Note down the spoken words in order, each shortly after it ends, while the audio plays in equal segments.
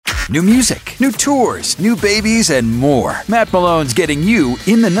new music, new tours, new babies, and more. Matt Malone's getting you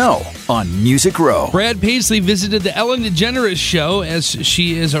in the know on Music Row. Brad Paisley visited the Ellen DeGeneres show as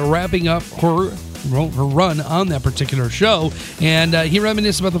she is wrapping up her run on that particular show, and he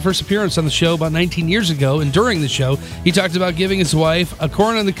reminisced about the first appearance on the show about 19 years ago. And during the show, he talked about giving his wife a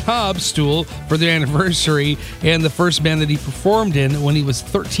corn on the cob stool for their anniversary and the first band that he performed in when he was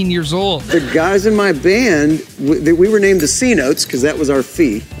 13 years old. The guys in my band, we were named the C-Notes because that was our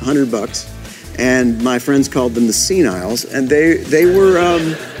fee, $100, and my friends called them the Seniles, and they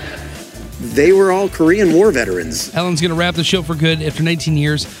were all Korean War veterans. Ellen's going to wrap the show for good after 19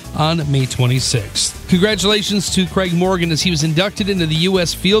 years on May 26th. Congratulations to Craig Morgan as he was inducted into the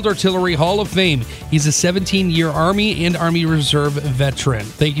U.S. Field Artillery Hall of Fame. He's a 17-year Army and Army Reserve veteran.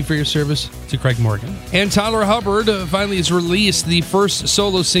 Thank you for your service to Craig Morgan. And Tyler Hubbard finally has released the first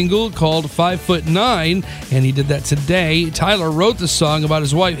solo single called 5'9", and he did that today. Tyler wrote the song about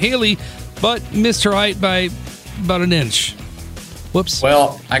his wife, Haley, but missed her height by about an inch. Whoops.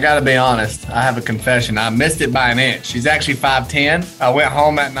 Well, I got to be honest. I have a confession. I missed it by an inch. She's actually 5'10". I went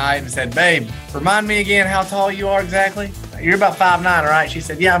home that night and said, babe, remind me again how tall you are exactly. You're about 5'9", right? She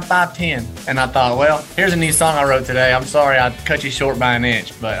said, yeah, I'm 5'10". And I thought, well, here's a new song I wrote today. I'm sorry I cut you short by an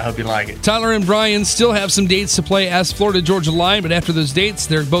inch, but I hope you like it. Tyler and Brian still have some dates to play as Florida Georgia Line, but after those dates,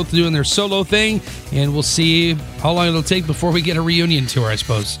 they're both doing their solo thing, and we'll see how long it'll take before we get a reunion tour, I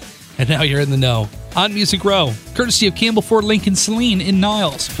suppose. And now you're in the know on Music Row, courtesy of Campbell Ford Lincoln Saline in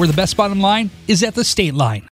Niles, where the best bottom line is at the state line.